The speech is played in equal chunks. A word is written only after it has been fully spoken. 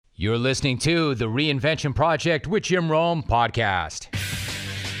You're listening to the Reinvention Project with Jim Rome podcast.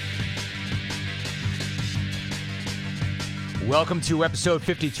 Welcome to episode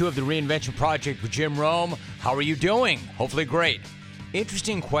 52 of the Reinvention Project with Jim Rome. How are you doing? Hopefully great.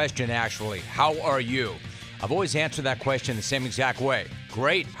 Interesting question, actually. How are you? I've always answered that question the same exact way.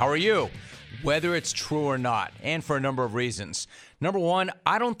 Great. How are you? Whether it's true or not, and for a number of reasons. Number one,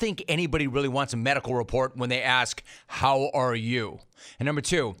 I don't think anybody really wants a medical report when they ask, how are you? And number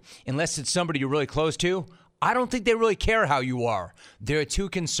two, unless it's somebody you're really close to, I don't think they really care how you are. They're too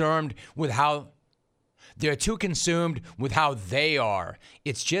consumed with how they are.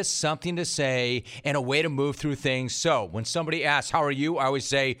 It's just something to say and a way to move through things. So when somebody asks, how are you? I always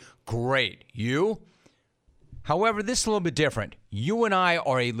say, great. You? However, this is a little bit different. You and I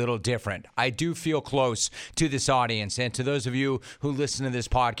are a little different. I do feel close to this audience and to those of you who listen to this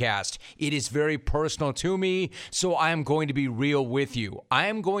podcast. It is very personal to me, so I am going to be real with you. I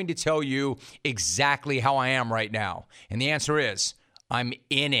am going to tell you exactly how I am right now. And the answer is, I'm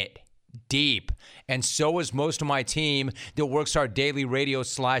in it. Deep. And so is most of my team that works our daily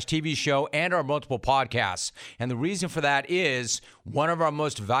radio/TV show and our multiple podcasts. And the reason for that is one of our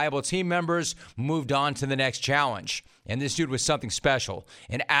most valuable team members moved on to the next challenge. And this dude was something special,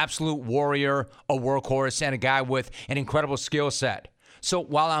 an absolute warrior, a workhorse, and a guy with an incredible skill set. So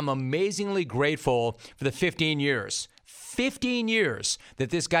while I'm amazingly grateful for the 15 years that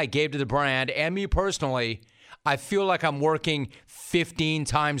this guy gave to the brand and me personally, I feel like I'm working 15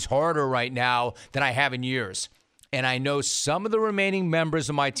 times harder right now than I have in years. And I know some of the remaining members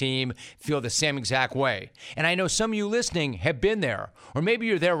of my team feel the same exact way. And I know some of you listening have been there, or maybe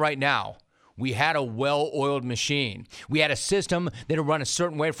you're there right now. We had a well-oiled machine. We had a system that had run a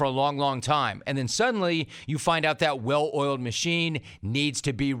certain way for a long, long time. And then suddenly you find out that well-oiled machine needs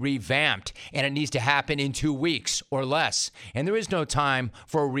to be revamped, and it needs to happen in 2 weeks or less. And there is no time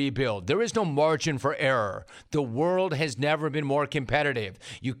for a rebuild. There is no margin for error. The world has never been more competitive.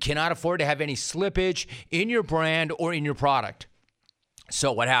 You cannot afford to have any slippage in your brand or in your product.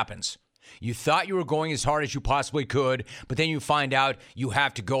 So what happens? You thought you were going as hard as you possibly could, but then you find out you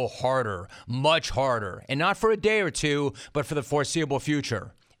have to go harder, much harder, and not for a day or two, but for the foreseeable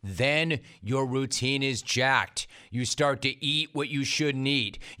future. Then your routine is jacked. You start to eat what you shouldn't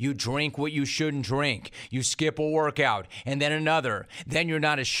eat. You drink what you shouldn't drink. You skip a workout and then another. Then you're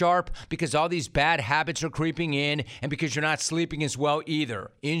not as sharp because all these bad habits are creeping in and because you're not sleeping as well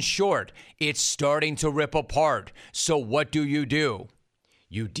either. In short, it's starting to rip apart. So what do?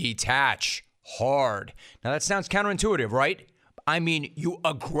 You detach hard. Now that sounds counterintuitive, right? I mean, you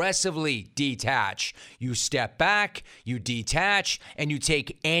aggressively detach. You step back, you detach, and you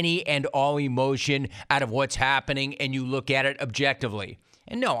take any and all emotion out of what's happening and you look at it objectively.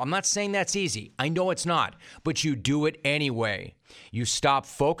 And no, I'm not saying that's easy. I know it's not, but you do it anyway. You stop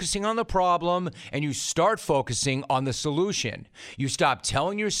focusing on the problem and you start focusing on the solution. You stop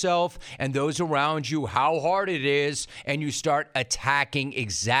telling yourself and those around you how hard it is, and you start attacking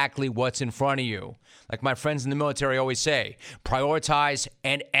exactly what's in front of you. Like my friends in the military always say, prioritize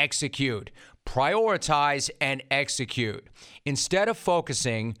and execute. Prioritize and execute. Instead of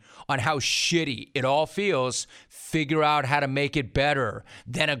focusing on how shitty it all feels, figure out how to make it better,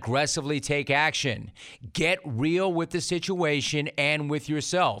 then aggressively take action. Get real with the situation and with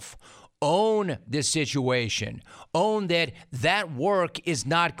yourself. Own the situation. Own that work is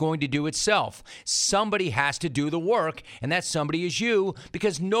not going to do itself. Somebody has to do the work, and that somebody is you,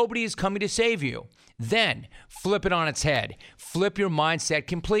 because nobody is coming to save you. Then flip it on its head. Flip your mindset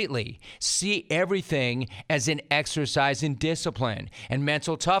completely. See everything as an exercise in discipline and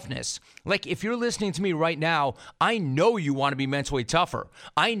mental toughness. Like if you're listening to me right now, I know you want to be mentally tougher.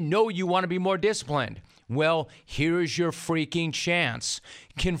 I know you want to be more disciplined. Well, here's your freaking chance.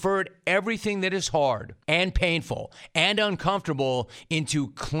 Convert everything that is hard and painful and uncomfortable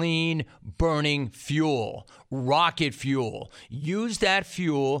into clean, burning fuel, rocket fuel. Use that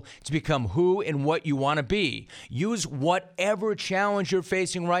fuel to become who and what you want to be. Use whatever challenge you're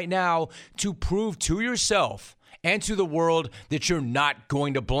facing right now to prove to yourself and to the world that you're not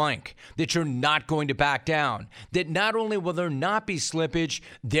going to blank, that you're not going to back down, that not only will there not be slippage,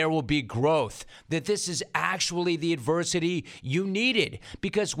 there will be growth, that this is actually the adversity you needed,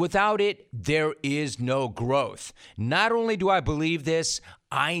 because without it, there is no growth. Not only do I believe this,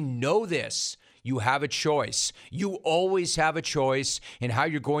 I know this. You have a choice. You always have a choice in how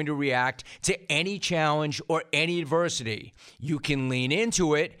you're going to react to any challenge or any adversity. You can lean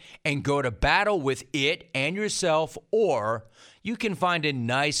into it and go to battle with it and yourself, or you can find a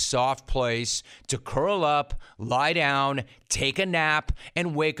nice soft place to curl up, lie down, take a nap,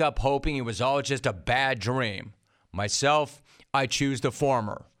 and wake up hoping it was all just a bad dream. Myself, I choose the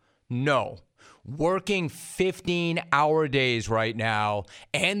former. No. Working 15-hour days right now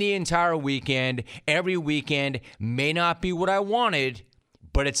and the entire weekend, every weekend may not be what I wanted,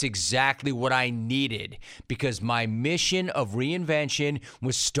 but it's exactly what I needed because my mission of reinvention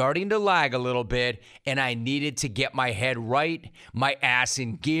was starting to lag a little bit and I needed to get my head right, my ass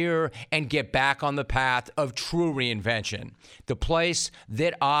in gear, and get back on the path of true reinvention, the place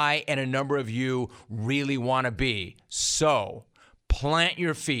that I and a number of you really want to be. So, plant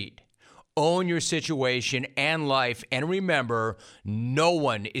your feet. Own your situation and life, and remember, no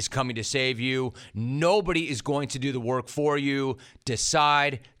one is coming to save you. Nobody is going to do the work for you.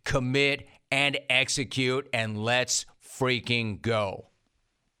 Decide, commit, and execute, and let's freaking go.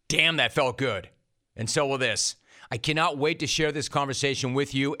 Damn, that felt good. And so will this. I cannot wait to share this conversation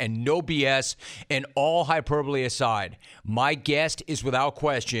with you, and no BS and all hyperbole aside. My guest is without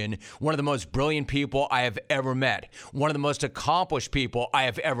question one of the most brilliant people I have ever met, one of the most accomplished people I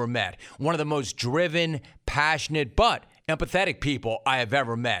have ever met, one of the most driven, passionate, but empathetic people I have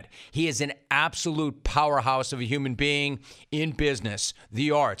ever met. He is an absolute powerhouse of a human being in business,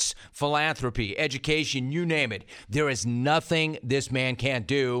 the arts, philanthropy, education, you name it. There is nothing this man can't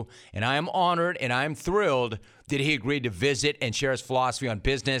do, and I am honored and I am thrilled that he agreed to visit and share his philosophy on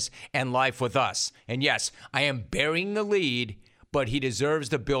business and life with us. And yes, I am burying the lead, but he deserves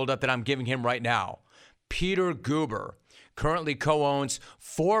the buildup that I'm giving him right now. Peter Guber currently co-owns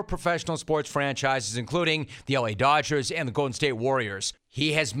 4 professional sports franchises, including the LA Dodgers and the Golden State Warriors.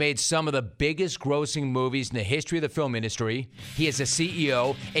 He has made some of the biggest grossing movies in the history of the film industry. He is a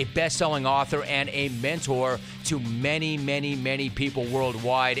CEO, a best-selling author, and a mentor to many, many, many people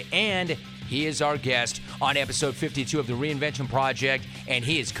worldwide. And he is our guest on episode 52 of the Reinvention Project, and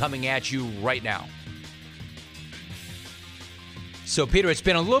he is coming at you right now. So, Peter, it's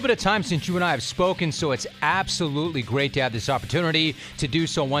been a little bit of time since you and I have spoken, so it's absolutely great to have this opportunity to do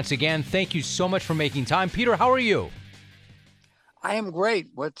so once again. Thank you so much for making time. Peter, how are you? I am great.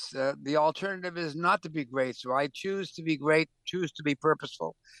 What's the alternative is not to be great. So I choose to be great, choose to be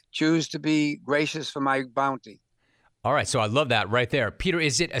purposeful, choose to be gracious for my bounty. All right, so I love that right there. Peter,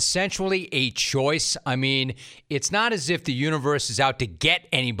 is it essentially a choice? I mean, it's not as if the universe is out to get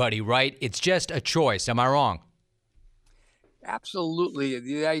anybody, right? It's just a choice. Am I wrong? Absolutely.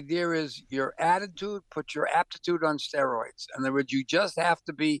 The idea is your attitude, put your aptitude on steroids. In other words, you just have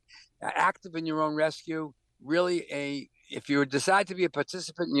to be active in your own rescue. Really, if you decide to be a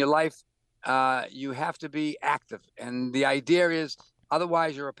participant in your life, you have to be active. And the idea is,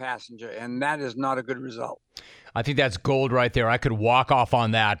 otherwise you're a passenger, and that is not a good result. I think that's gold right there. I could walk off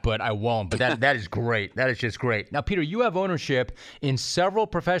on that, but I won't. But that is great. That is just great. Now, Peter, you have ownership in several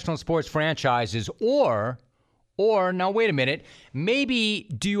professional sports franchises, or now wait a minute, maybe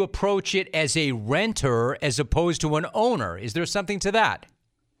do you approach it as a renter as opposed to an owner? Is there something to that?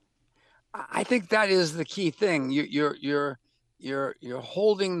 I think that is the key thing. You're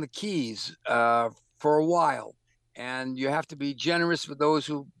holding the keys for a while, and you have to be generous with those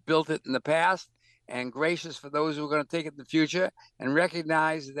who built it in the past, and gracious for those who are going to take it in the future, and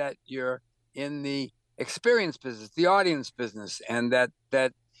recognize that you're in the experience business, the audience business, and that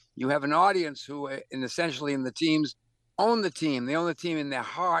you have an audience who, essentially in the teams, own the team. They own the team in their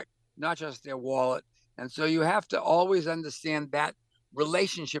heart, not just their wallet. And so you have to always understand that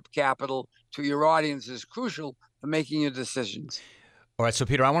relationship capital to your audience is crucial for making your decisions. All right, so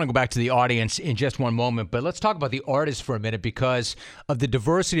Peter, I want to go back to the audience in just one moment, but let's talk about the artists for a minute because of the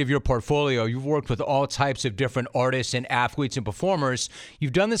diversity of your portfolio. You've worked with all types of different artists and athletes and performers.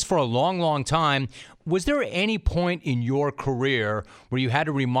 You've done this for a long, long time. Was there any point in your career where you had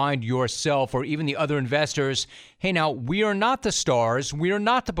to remind yourself or even the other investors, hey, now, we are not the stars, we are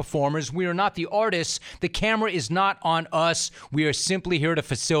not the performers, we are not the artists, the camera is not on us, we are simply here to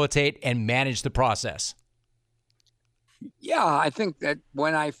facilitate and manage the process? Yeah, I think that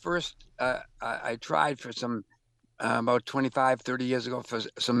when I first I tried for some about 25, 30 years ago for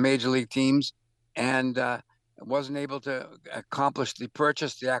some major league teams, and wasn't able to accomplish the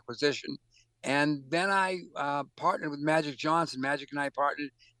purchase, the acquisition. And then I partnered with Magic Johnson. Magic and I partnered,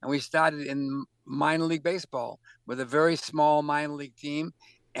 and we started in minor league baseball with a very small minor league team.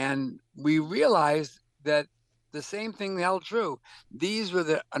 And we realized that the same thing held true. These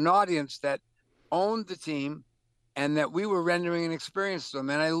were an audience that owned the team, and that we were rendering an experience to them.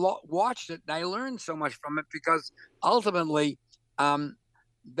 And I watched it, and I learned so much from it because ultimately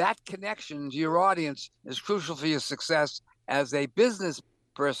that connection to your audience is crucial for your success as a business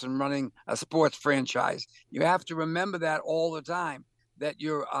person running a sports franchise. You have to remember that all the time, that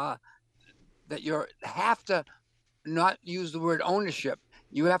you have to not use the word ownership.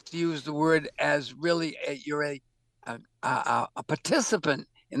 You have to use the word as really you're a participant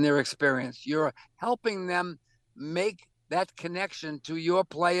in their experience. You're helping them make that connection to your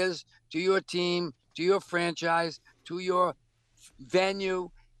players, to your team, to your franchise, to your venue.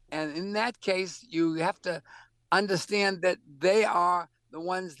 And in that case, you have to understand that they are the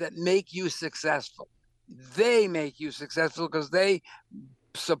ones that make you successful. They make you successful because they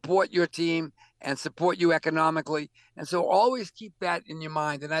support your team and support you economically. And so always keep that in your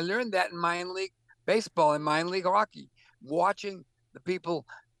mind. And I learned that in minor league baseball and minor league hockey, watching the people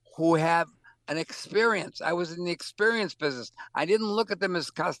who have an experience. I was in the experience business. I didn't look at them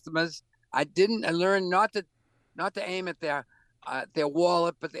as customers. I learned not to aim at their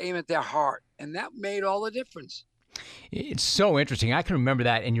wallet, but to aim at their heart. And that made all the difference. It's so interesting. I can remember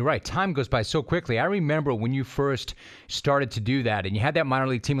that. And you're right. Time goes by so quickly. I remember when you first started to do that and you had that minor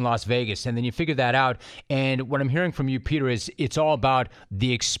league team in Las Vegas and then you figured that out. And what I'm hearing from you, Peter, is it's all about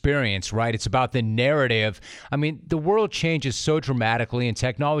the experience, right? It's about the narrative. I mean, the world changes so dramatically and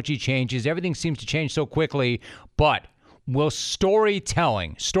technology changes. Everything seems to change so quickly. But will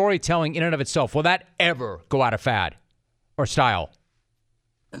storytelling in and of itself, will that ever go out of fad or style?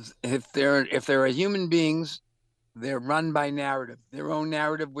 If there are human beings, they're run by narrative, their own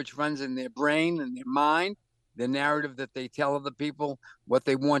narrative, which runs in their brain and their mind, the narrative that they tell other people what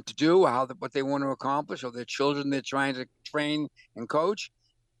they want to do, what they want to accomplish, or their children they're trying to train and coach.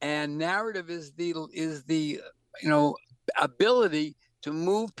 And narrative is the ability to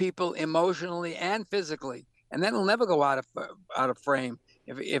move people emotionally and physically, and that'll never go out of frame.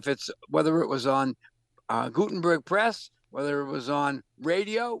 If it's whether it was on Gutenberg Press, whether it was on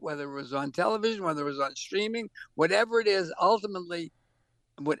radio, whether it was on television, whether it was on streaming, whatever it is, ultimately,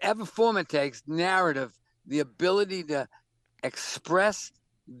 whatever form it takes, narrative, the ability to express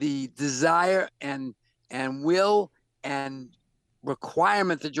the desire and will and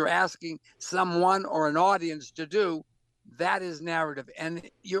requirement that you're asking someone or an audience to do, that is narrative. And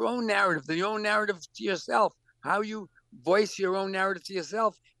your own narrative to yourself, how you voice your own narrative to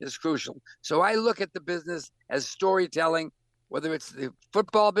yourself is crucial. So I look at the business as storytelling, whether it's the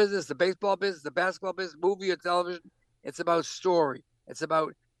football business, the baseball business, the basketball business, movie or television. It's about story. It's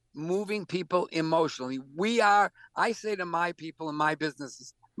about moving people emotionally. I say to my people in my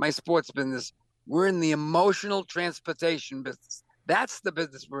businesses, my sports business, we're in the emotional transportation business. That's the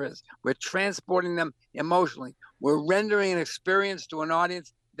business we're in. We're transporting them emotionally. We're rendering an experience to an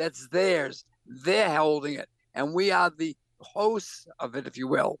audience that's theirs. They're holding it. And we are the hosts of it, if you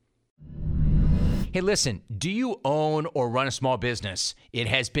will. Hey, listen, do you own or run a small business? It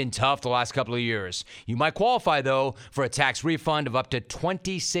has been tough the last couple of years. You might qualify, though, for a tax refund of up to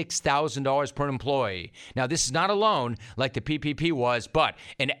 $26,000 per employee. Now, this is not a loan like the PPP was, but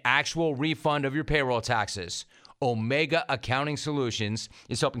an actual refund of your payroll taxes. Omega Accounting Solutions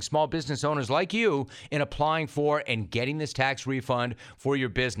is helping small business owners like you in applying for and getting this tax refund for your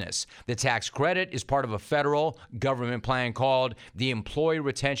business. The tax credit is part of a federal government plan called the Employee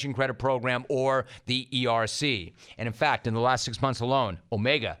Retention Credit Program, or the ERC. And in fact, in the last 6 months alone,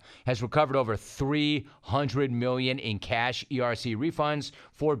 Omega has recovered over $300 million in cash ERC refunds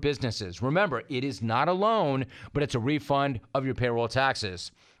for businesses. Remember, it is not a loan, but it's a refund of your payroll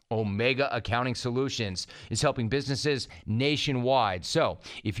taxes. Omega Accounting Solutions is helping businesses nationwide. So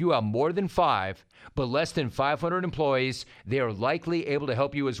if you have more than 5 but less than 500 employees, they are likely able to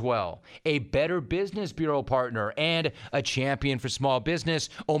help you as well. A Better Business Bureau partner and a champion for small business,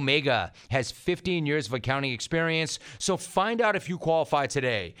 Omega has 15 years of accounting experience, so find out if you qualify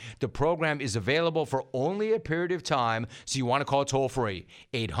today. The program is available for only a period of time, so you want to call toll-free,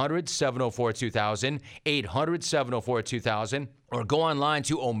 800-704-2000, 800-704-2000, or go online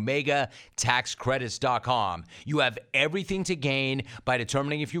to OmegaTaxCredits.com. You have everything to gain by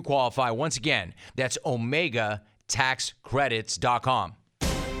determining if you qualify. Once again, that's OmegaTaxCredits.com.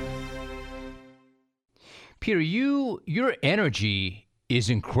 Peter, your energy is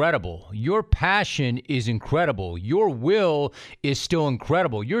incredible. Your passion is incredible. Your will is still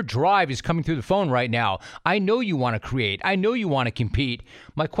incredible. Your drive is coming through the phone right now. I know you want to create. I know you want to compete.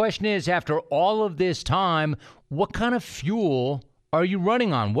 My question is, after all of this time, what kind of fuel are you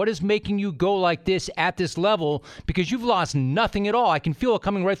running on? What is making you go like this at this level? Because you've lost nothing at all. I can feel it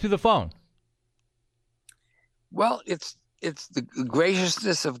coming right through the phone. Well, it's the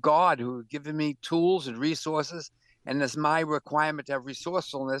graciousness of God who has given me tools and resources, and it's my requirement to have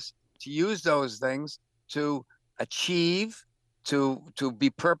resourcefulness to use those things to achieve, to be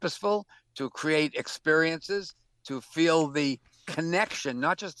purposeful, to create experiences, to feel the connection,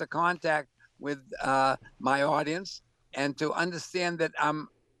 not just the contact with my audience, and to understand that I'm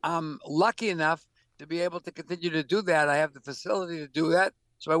lucky enough to be able to continue to do that. I have the facility to do that,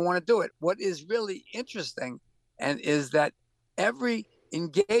 so I want to do it. What is really interesting and is that every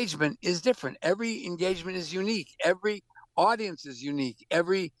engagement is different. Every engagement is unique. Every audience is unique.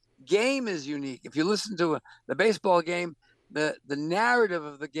 Every game is unique. If you listen to the baseball game, the narrative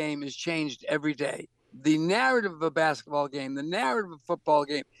of the game is changed every day. The narrative of a basketball game, the narrative of a football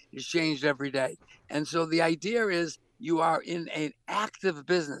game is changed every day. And so the idea is you are in an active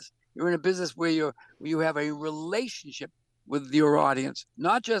business. You're in a business where you have a relationship with your audience,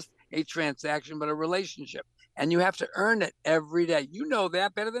 not just a transaction, but a relationship. And you have to earn it every day. You know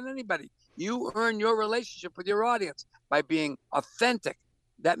that better than anybody. You earn your relationship with your audience by being authentic.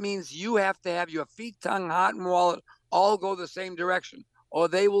 That means you have to have your feet, tongue, heart, and wallet all go the same direction, or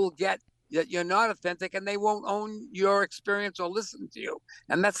they will get that you're not authentic and they won't own your experience or listen to you.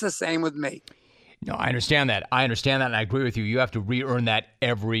 And that's the same with me. No, I understand that. And I agree with you. You have to re-earn that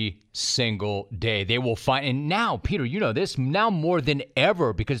every single day. They will find, and now, Peter, you know this, now more than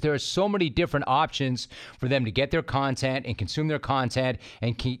ever, because there are so many different options for them to get their content and consume their content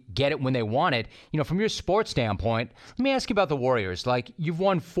and get it when they want it. You know, from your sports standpoint, let me ask you about the Warriors. Like, you've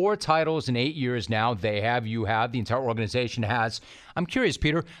won 4 titles in 8 years now. They have, you have, the entire organization has. I'm curious,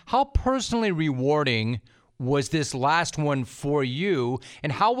 Peter, how personally rewarding was this last one for you,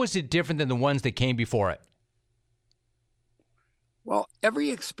 and how was it different than the ones that came before it? Well,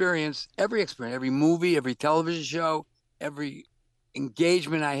 every experience, every movie, every television show, every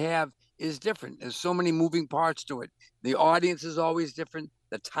engagement I have is different. There's so many moving parts to it. The audience is always different.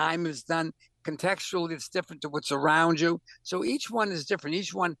 The time is done. Contextually, it's different to what's around you. So each one is different.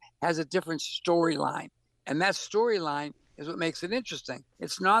 Each one has a different storyline. And that storyline is what makes it interesting.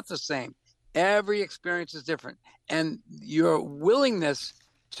 It's not the same. Every experience is different. And your willingness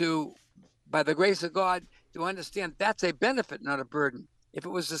to, by the grace of God, to understand that's a benefit, not a burden. If it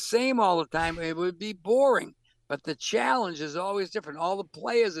was the same all the time, it would be boring. But the challenge is always different. All the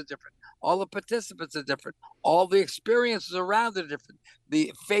players are different. All the participants are different. All the experiences around are different.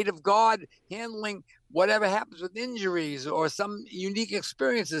 The fate of God handling whatever happens with injuries or some unique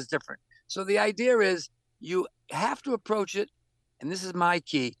experience is different. So the idea is you have to approach it, and this is my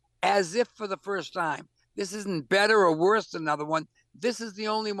key, as if for the first time. This isn't better or worse than another one. This is the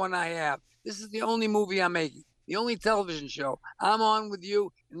only one I have. This is the only movie I'm making, the only television show I'm on with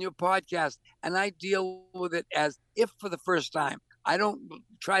you in your podcast. And I deal with it as if for the first time. I don't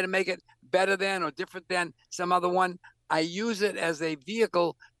try to make it better than or different than some other one. I use it as a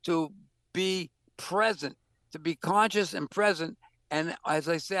vehicle to be present, to be conscious and present. And as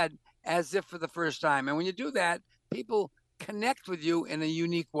I said, as if for the first time. And when you do that, people connect with you in a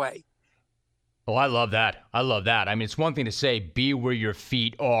unique way. Oh, I love that. I love that. I mean, it's one thing to say, be where your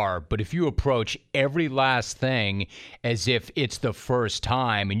feet are, but if you approach every last thing as if it's the first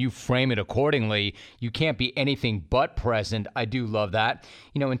time and you frame it accordingly, you can't be anything but present. I do love that.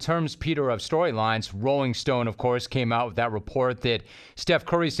 You know, in terms, Peter, of storylines, Rolling Stone, of course, came out with that report that Steph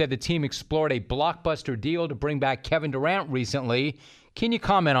Curry said the team explored a blockbuster deal to bring back Kevin Durant recently. Can you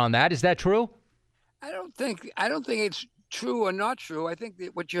comment on that? Is that true? I don't think it's true or not true. I think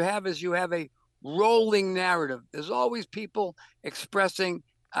that what you have is you have a rolling narrative. There's always people expressing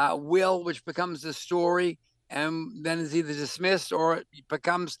will, which becomes the story, and then is either dismissed or it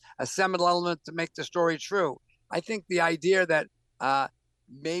becomes a seminal element to make the story true. I think the idea that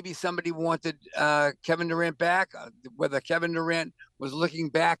maybe somebody wanted Kevin Durant back, whether Kevin Durant was looking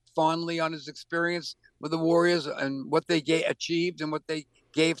back fondly on his experience with the Warriors and what they achieved and what they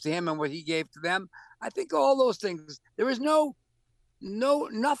gave to him and what he gave to them. I think all those things. There is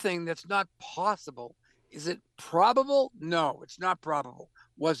nothing that's not possible. Is it probable? No, it's not probable.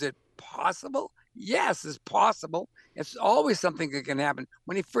 Was it possible? Yes, it's possible. It's always something that can happen.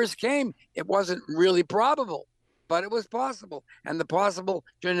 When he first came, it wasn't really probable, but it was possible. And the possible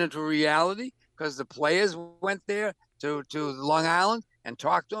turned into reality because the players went there to Long Island and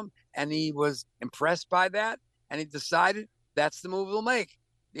talked to him, and he was impressed by that, and he decided that's the move he'll make.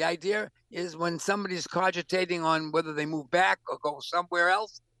 The idea is when somebody's cogitating on whether they move back or go somewhere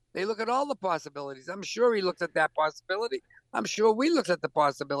else, they look at all the possibilities. I'm sure he looked at that possibility. I'm sure we looked at the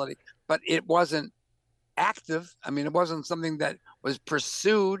possibility, but it wasn't active. I mean, it wasn't something that was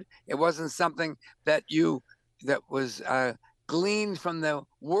pursued. It wasn't something that was gleaned from the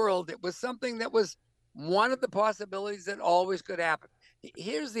world. It was something that was one of the possibilities that always could happen.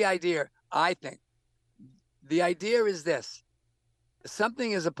 Here's the idea, I think. The idea is this.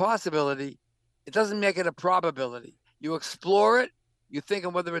 Something is a possibility. It doesn't make it a probability. You explore it, you think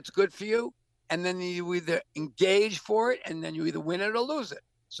of whether it's good for you, and then you either engage for it, and then you either win it or lose it.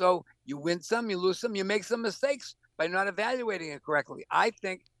 So you win some, you lose some, you make some mistakes by not evaluating it correctly. I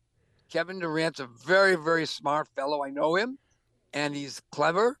think Kevin Durant's a very, very smart fellow. I know him, and he's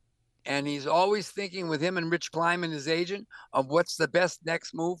clever, and he's always thinking with him and Rich Kleiman, his agent, of what's the best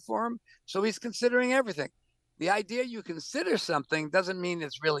next move for him. So he's considering everything. The idea you consider something doesn't mean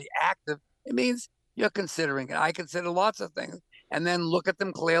it's really active. It means you're considering it. I consider lots of things and then look at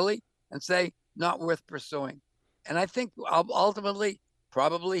them clearly and say, not worth pursuing. And I think ultimately,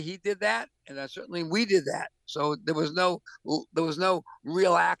 probably he did that, and certainly we did that. So there was no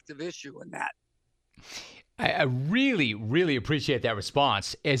real active issue in that. I really, really appreciate that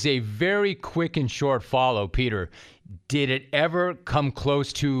response. As a very quick and short follow, Peter, did it ever come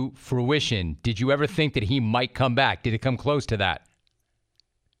close to fruition? Did you ever think that he might come back? Did it come close to that?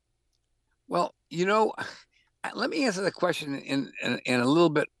 Well, let me answer the question in a little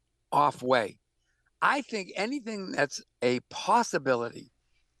bit off way. I think anything that's a possibility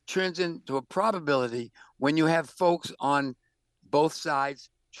turns into a probability when you have folks on both sides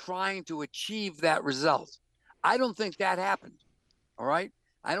trying to achieve that result. I don't think that happened. All right.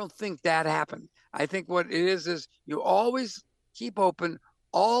 I don't think that happened. I think what it is you always keep open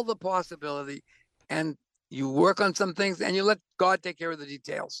all the possibility, and you work on some things and you let God take care of the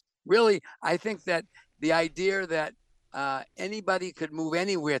details. Really, I think that the idea that anybody could move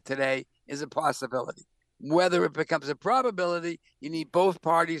anywhere today is a possibility. Whether it becomes a probability, you need both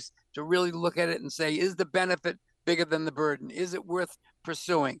parties to really look at it and say, is the benefit bigger than the burden? Is it worth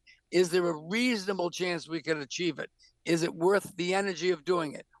pursuing? Is there a reasonable chance we could achieve it? Is it worth the energy of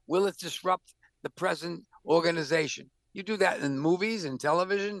doing it? Will it disrupt the present organization? You do that in movies and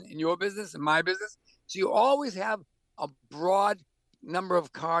television, in your business, in my business. So you always have a broad number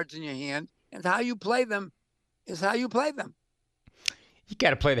of cards in your hand, and how you play them is how you play them. You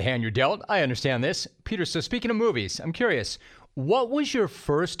got to play the hand you're dealt. I understand this. Peter, so speaking of movies, I'm curious, what was your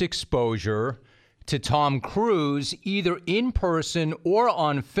first exposure to Tom Cruise, either in person or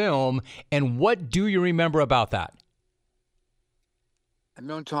on film, and what do you remember about that? I've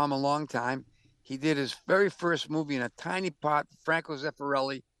known Tom a long time. He did his very first movie in a tiny part, Franco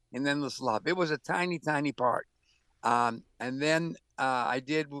Zeffirelli in Endless Love. It was a tiny, tiny part. And then I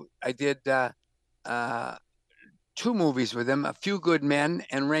did two movies with him, A Few Good Men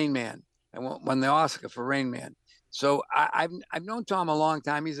and Rain Man. I won the Oscar for Rain Man. So I've known Tom a long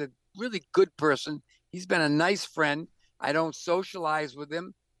time. He's a really good person. He's been a nice friend. I don't socialize with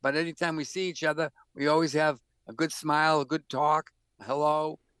him, but anytime we see each other, we always have a good smile, a good talk, a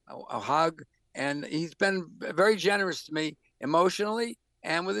hello, a hug. And he's been very generous to me emotionally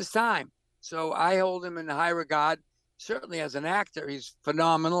and with his time. So I hold him in high regard. Certainly as an actor, he's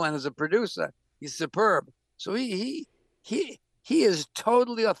phenomenal, and as a producer, he's superb. So he is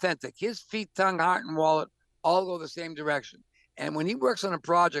totally authentic. His feet, tongue, heart, and wallet all go the same direction. And when he works on a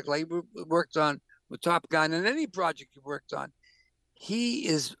project like he worked on with Top Gun, and any project he worked on, he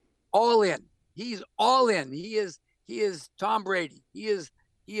is all in. He's all in. He is Tom Brady. He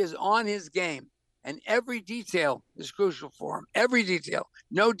is on his game, and every detail is crucial for him. Every detail.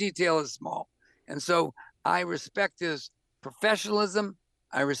 No detail is small. And so I respect his professionalism.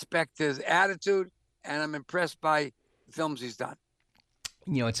 I respect his attitude, and I'm impressed by the films he's done.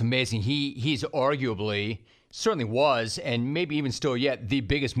 It's amazing. He's arguably, certainly was, and maybe even still yet, the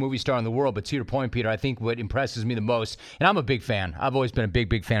biggest movie star in the world. But to your point, Peter, I think what impresses me the most, and I'm a big fan. I've always been a big,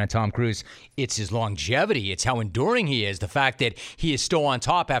 big fan of Tom Cruise. It's his longevity. It's how enduring he is. The fact that he is still on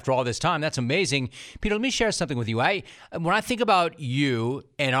top after all this time. That's amazing. Peter, let me share something with you. When I think about you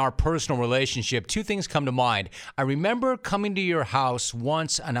and our personal relationship, two things come to mind. I remember coming to your house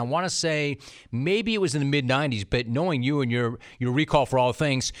once, and I want to say maybe it was in the mid-'90s, but knowing you and your recall for all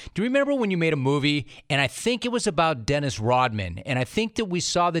things, do you remember when you made a movie, and I think it was about Dennis Rodman, and I think that we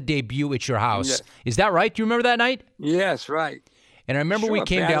saw the debut at your house. Yes. Is that right? Do you remember that night? Yes, right. And I remember we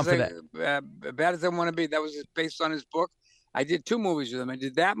came down for that. Bad as I Want to Be. That was based on his book. I did two movies with him. I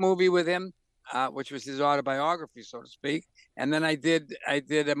did that movie with him, which was his autobiography, so to speak. And then I did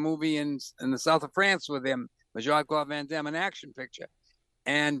a movie in the south of France with him, with Jean-Claude Van Damme, an action picture.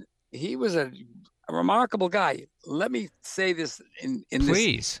 And he was a remarkable guy. Let me say this Please.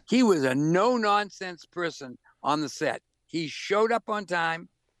 This. He was a no-nonsense person on the set. He showed up on time.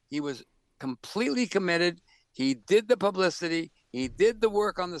 He was completely committed. He did the publicity. He did the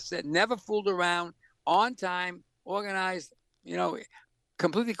work on the set, never fooled around, on time, organized,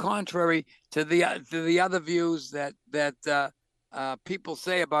 completely contrary to the other views that people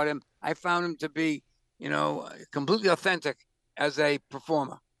say about him. I found him to be, completely authentic as a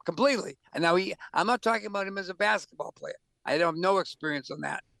performer. Completely. And now I'm not talking about him as a basketball player. I have no experience on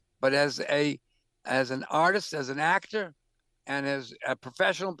that. But as an artist, as an actor, and as a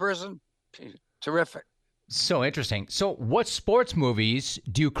professional person, terrific. So interesting. So what sports movies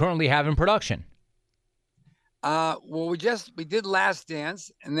do you currently have in production? Well, we did Last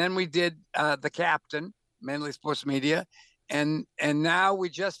Dance, and then we did The Captain, Manly Sports Media, and now we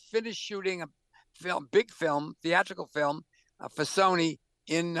just finished shooting a big film, theatrical film for Sony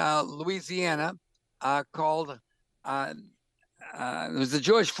in Louisiana, called. It was the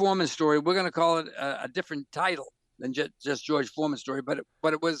George Foreman story. We're going to call it a different title than just George Foreman story, but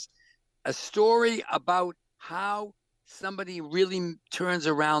it was a story about how somebody really turns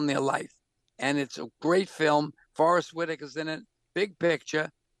around their life. And it's a great film. Forrest Whitaker's in it. Big picture.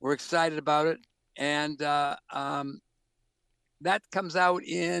 We're excited about it. And that comes out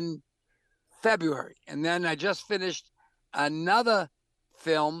in February. And then I just finished another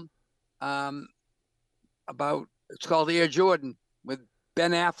film um, about, it's called Air Jordan, with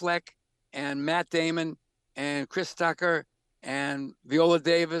Ben Affleck and Matt Damon and Chris Tucker and Viola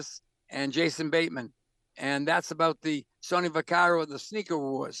Davis and Jason Bateman. And that's about the Sonny Vaccaro of the Sneaker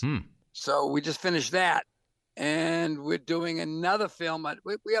Wars. So we just finished that. And we're doing another film.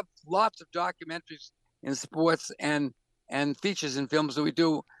 We have lots of documentaries in sports and features in films that we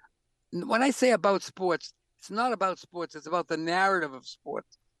do. When I say about sports, it's not about sports. It's about the narrative of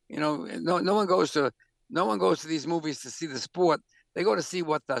sports. No one goes to these movies to see the sport. They go to see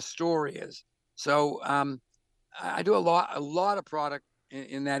what the story is. So I do a lot of product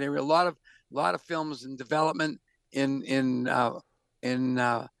in that area. A lot of films in development in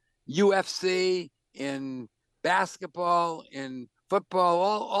UFC, in basketball, in football,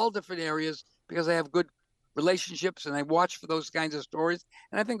 all different areas, because I have good relationships and I watch for those kinds of stories.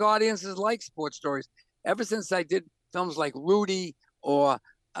 And I think audiences like sports stories. Ever since I did films like Rudy or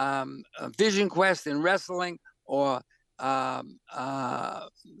Vision Quest in wrestling, or the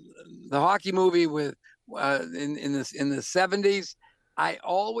hockey movie with in the 70s, I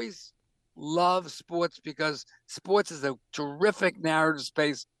always love sports because sports is a terrific narrative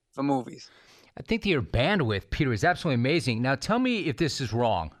space for movies. I think that your bandwidth, Peter, is absolutely amazing. Now, tell me if this is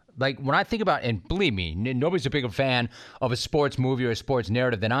wrong. Like, when I think about, and believe me, nobody's a bigger fan of a sports movie or a sports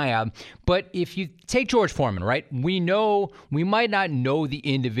narrative than I am. But if you take George Foreman, right? We might not know the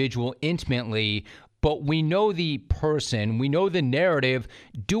individual intimately, but we know the person, we know the narrative.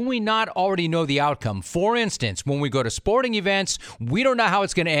 Do we not already know the outcome? For instance, when we go to sporting events, we don't know how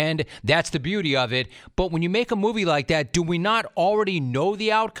it's going to end. That's the beauty of it. But when you make a movie like that, do we not already know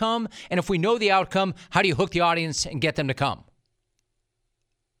the outcome? And if we know the outcome, how do you hook the audience and get them to come?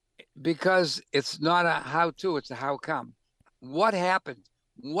 Because it's not a how-to, it's a how-come. What happened?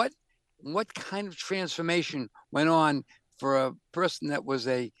 What kind of transformation went on for a person that was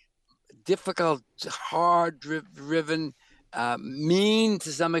a difficult, hard-driven, mean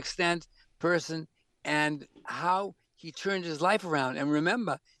to some extent person, and how he turned his life around? And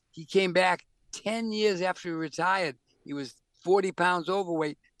remember, he came back 10 years after he retired. He was 40 pounds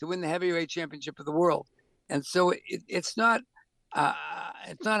overweight to win the heavyweight championship of the world. And so it's not a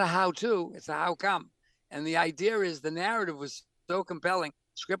how-to, it's a how-come. And the idea is the narrative was so compelling,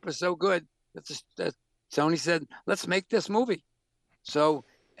 script was so good that Tony said, let's make this movie. So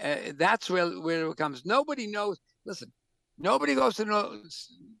that's where it comes. Nobody knows. Listen, nobody goes to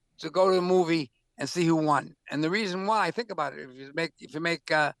go to the movie and see who won. And the reason why, think about it, if you make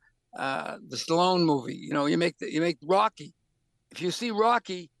the Stallone movie, you make Rocky. If you see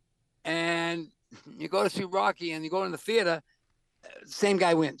Rocky and you go to see Rocky and you go in the theater, same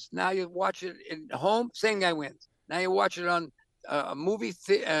guy wins. Now you watch it at home, same guy wins. Now you watch it on a movie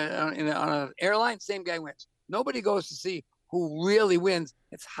on an airline, same guy wins. Nobody goes to see who really wins.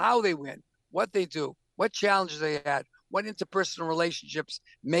 It's how they win, what they do, what challenges they had, what interpersonal relationships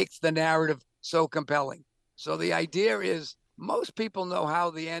makes the narrative so compelling. So the idea is, most people know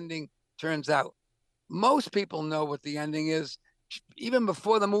how the ending turns out. Most people know what the ending is. Even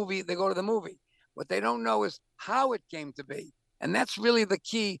before the movie, they go to the movie. What they don't know is how it came to be. And that's really the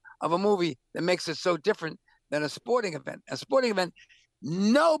key of a movie that makes it so different than a sporting event. A sporting event,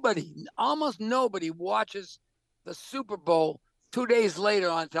 almost nobody watches the Super Bowl 2 days later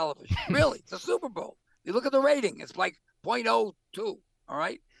on television. Really, it's a Super Bowl. You look at the rating, it's like 0.02, all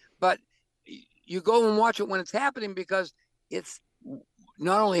right? But you go and watch it when it's happening, because it's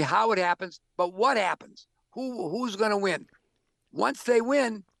not only how it happens, but what happens. Who's going to win? Once they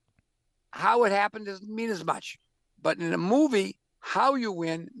win, how it happened doesn't mean as much. But in a movie, how you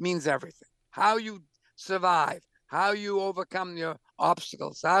win means everything. How you survive, how you overcome your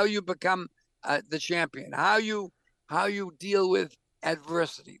obstacles, how you become the champion, how you deal with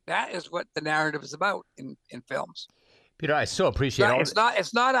adversity. That is what the narrative is about in films. Peter, I so appreciate all.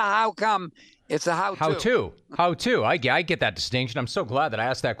 It's not a how come. It's a how to. How to. I get that distinction. I'm so glad that I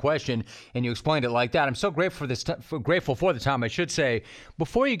asked that question and you explained it like that. I'm so grateful for the time, I should say.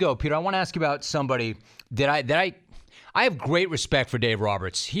 Before you go, Peter, I want to ask you about somebody that I have great respect for Dave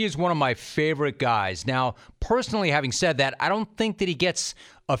Roberts. He is one of my favorite guys. Now, personally, having said that, I don't think that he gets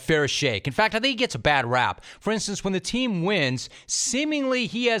a fair shake. In fact, I think he gets a bad rap. For instance, when the team wins, seemingly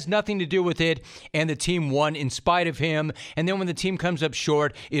he has nothing to do with it, and the team won in spite of him. And then when the team comes up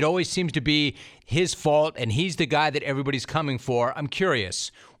short, it always seems to be his fault, and he's the guy that everybody's coming for. I'm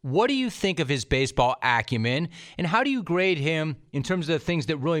curious, what do you think of his baseball acumen, and how do you grade him in terms of the things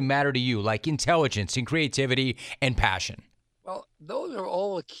that really matter to you, like intelligence and creativity and passion? Well, those are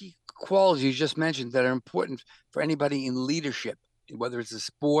all the key qualities you just mentioned that are important for anybody in leadership, whether it's in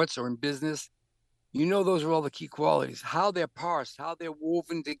sports or in business. Those are all the key qualities. How they're parsed, how they're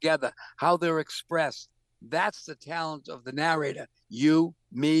woven together, how they're expressed. That's the talent of the narrator. You,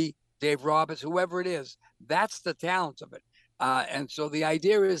 me, Dave Roberts, whoever it is. That's the talent of it. And so the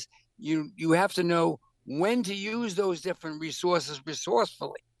idea is you have to know when to use those different resources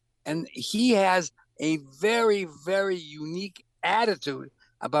resourcefully. And he has a very, very unique attitude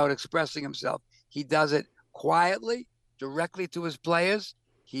about expressing himself. He does it quietly, directly to his players.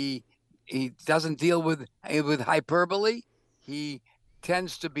 He doesn't deal with hyperbole. He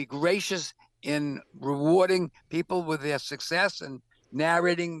tends to be gracious in rewarding people with their success and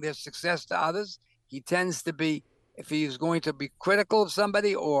narrating their success to others. He tends to be, if he is going to be critical of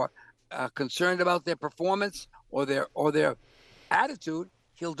somebody or concerned about their performance or their attitude,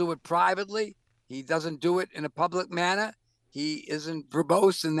 he'll do it privately. He doesn't do it in a public manner. He isn't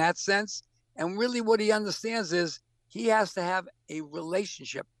verbose in that sense. And really what he understands is he has to have a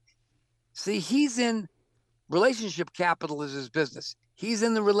relationship. See, he's in relationship capital is his business. He's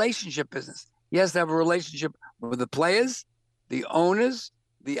in the relationship business. He has to have a relationship with the players, the owners,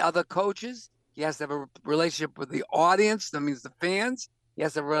 the other coaches. He has to have a relationship with the audience. That means the fans. He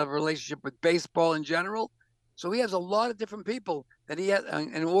has to have a relationship with baseball in general. So he has a lot of different people that he has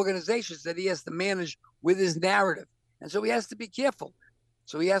and organizations that he has to manage with his narrative. And so he has to be careful.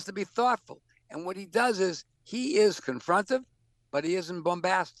 So he has to be thoughtful. And what he does is he is confrontive, but he isn't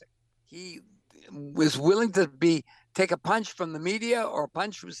bombastic. He was willing to take a punch from the media or a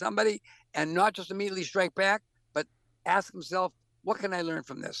punch from somebody and not just immediately strike back, but ask himself, what can I learn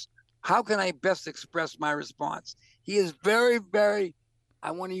from this? How can I best express my response? He is very, very,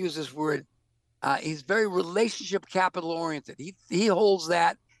 I want to use this word, he's very relationship capital oriented. He holds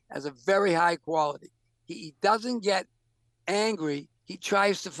that as a very high quality. He doesn't get angry. He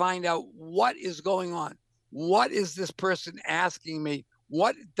tries to find out what is going on. What is this person asking me?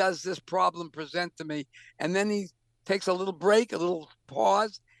 What does this problem present to me? And then he takes a little break, a little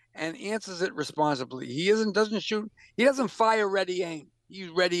pause, and answers it responsibly. He doesn't shoot. He doesn't fire ready aim. He's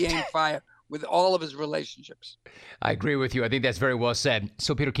ready aim fire with all of his relationships. I agree with you. I think that's very well said.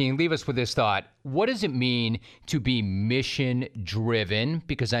 So, Peter, can you leave us with this thought? What does it mean to be mission-driven?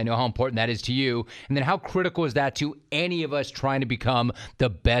 Because I know how important that is to you. And then how critical is that to any of us trying to become the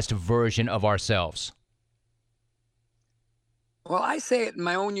best version of ourselves? Well, I say it in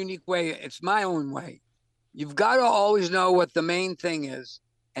my own unique way. It's my own way. You've got to always know what the main thing is.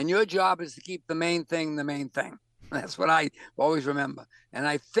 And your job is to keep the main thing the main thing. That's what I always remember. And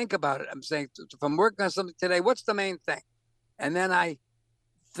I think about it. I'm saying, if I'm working on something today, what's the main thing? And then I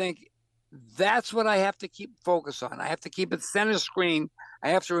think that's what I have to keep focus on. I have to keep it center screen. I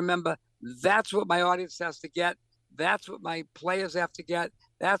have to remember that's what my audience has to get. That's what my players have to get.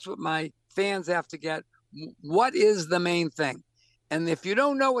 That's what my fans have to get. What is the main thing? And if you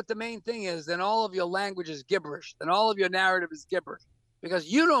don't know what the main thing is, then all of your language is gibberish. Then all of your narrative is gibberish because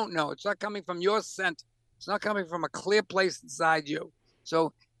you don't know. It's not coming from your center. It's not coming from a clear place inside you.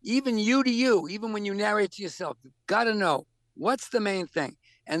 So even you to you, even when you narrate to yourself, you've got to know what's the main thing.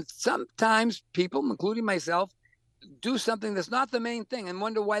 And sometimes people, including myself, do something that's not the main thing and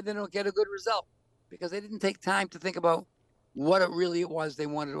wonder why they don't get a good result because they didn't take time to think about what it really was they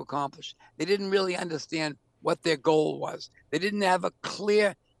wanted to accomplish. They didn't really understand what their goal was. They didn't have a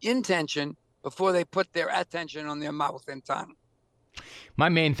clear intention before they put their attention on their mouth and tongue. My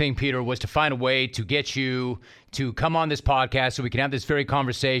main thing, Peter, was to find a way to get you to come on this podcast so we can have this very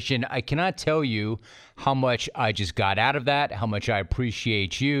conversation. I cannot tell you how much I just got out of that, how much I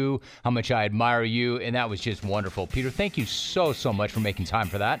appreciate you, how much I admire you, and that was just wonderful. Peter, thank you so, so much for making time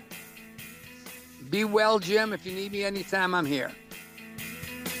for that. Be well, Jim. If you need me anytime, I'm here.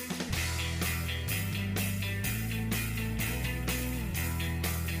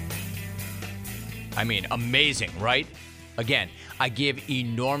 I mean, amazing, right? Again, I give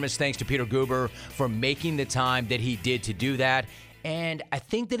enormous thanks to Peter Guber for making the time that he did to do that. And I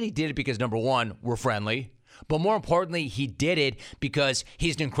think that he did it because, number one, we're friendly. But more importantly, he did it because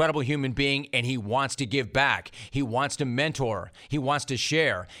he's an incredible human being and he wants to give back. He wants to mentor. He wants to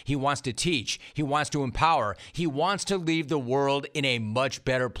share. He wants to teach. He wants to empower. He wants to leave the world in a much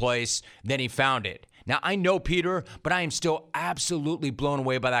better place than he found it. Now, I know Peter, but I am still absolutely blown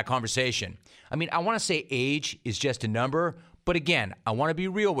away by that conversation. I mean, I want to say age is just a number, but again, I want to be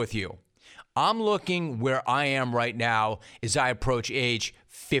real with you. I'm looking where I am right now as I approach age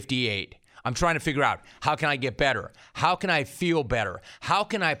 58. I'm trying to figure out, how can I get better? How can I feel better? How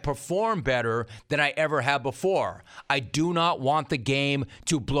can I perform better than I ever have before? I do not want the game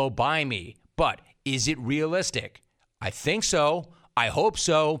to blow by me, but is it realistic? I think so. I hope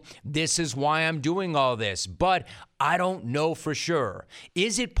so. This is why I'm doing all this, but I don't know for sure.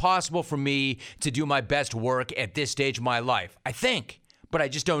 Is it possible for me to do my best work at this stage of my life? I think, but I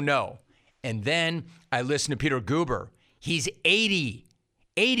just don't know. And then I listen to Peter Guber. He's 80.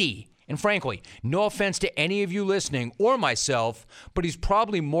 80. And frankly, no offense to any of you listening or myself, but he's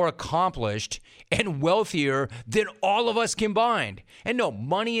probably more accomplished and wealthier than all of us combined. And no,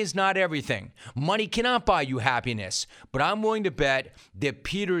 money is not everything. Money cannot buy you happiness. But I'm willing to bet that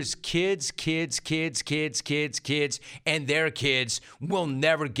Peter's kids, and their kids will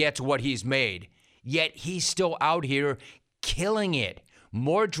never get to what he's made. Yet he's still out here killing it.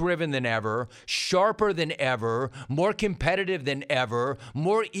 More driven than ever, sharper than ever, more competitive than ever,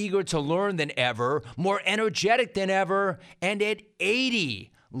 more eager to learn than ever, more energetic than ever, and at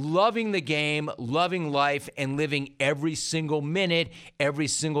 80, loving the game, loving life, and living every single minute, every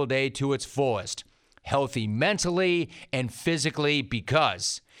single day to its fullest. Healthy mentally and physically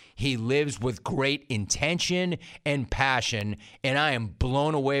because he lives with great intention and passion, and I am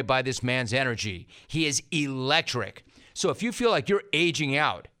blown away by this man's energy. He is electric. So if you feel like you're aging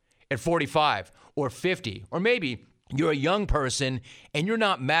out at 45 or 50, or maybe you're a young person and you're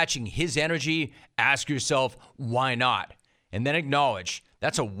not matching his energy, ask yourself, why not? And then acknowledge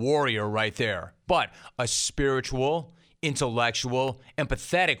that's a warrior right there, but a spiritual, intellectual,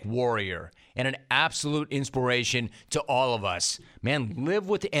 empathetic warrior and an absolute inspiration to all of us. Man, live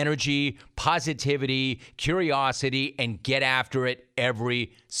with energy, positivity, curiosity, and get after it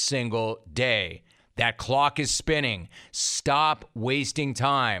every single day. That clock is spinning. Stop wasting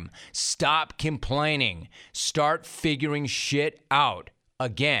time. Stop complaining. Start figuring shit out.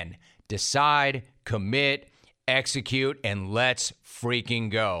 Again, decide, commit, execute, and let's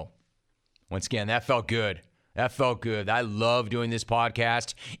freaking go. Once again, that felt good. That felt good. I love doing this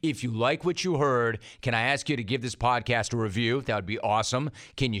podcast. If you like what you heard, can I ask you to give this podcast a review? That would be awesome.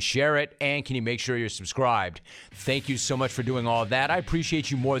 Can you share it? And can you make sure you're subscribed? Thank you so much for doing all of that. I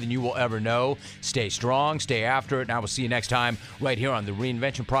appreciate you more than you will ever know. Stay strong, stay after it, and I will see you next time right here on The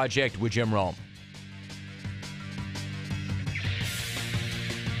Reinvention Project with Jim Rome.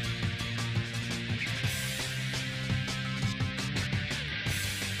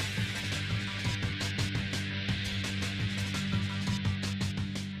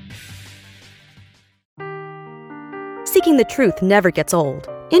 Seeking the truth never gets old.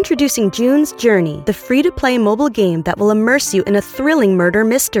 Introducing June's Journey, the free-to-play mobile game that will immerse you in a thrilling murder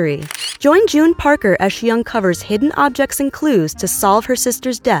mystery. Join June Parker as she uncovers hidden objects and clues to solve her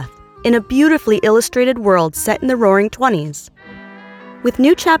sister's death in a beautifully illustrated world set in the Roaring '20s. With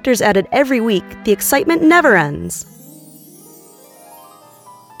new chapters added every week, the excitement never ends.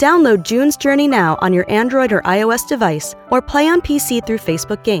 Download June's Journey now on your Android or iOS device or play on PC through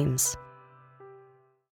Facebook Games.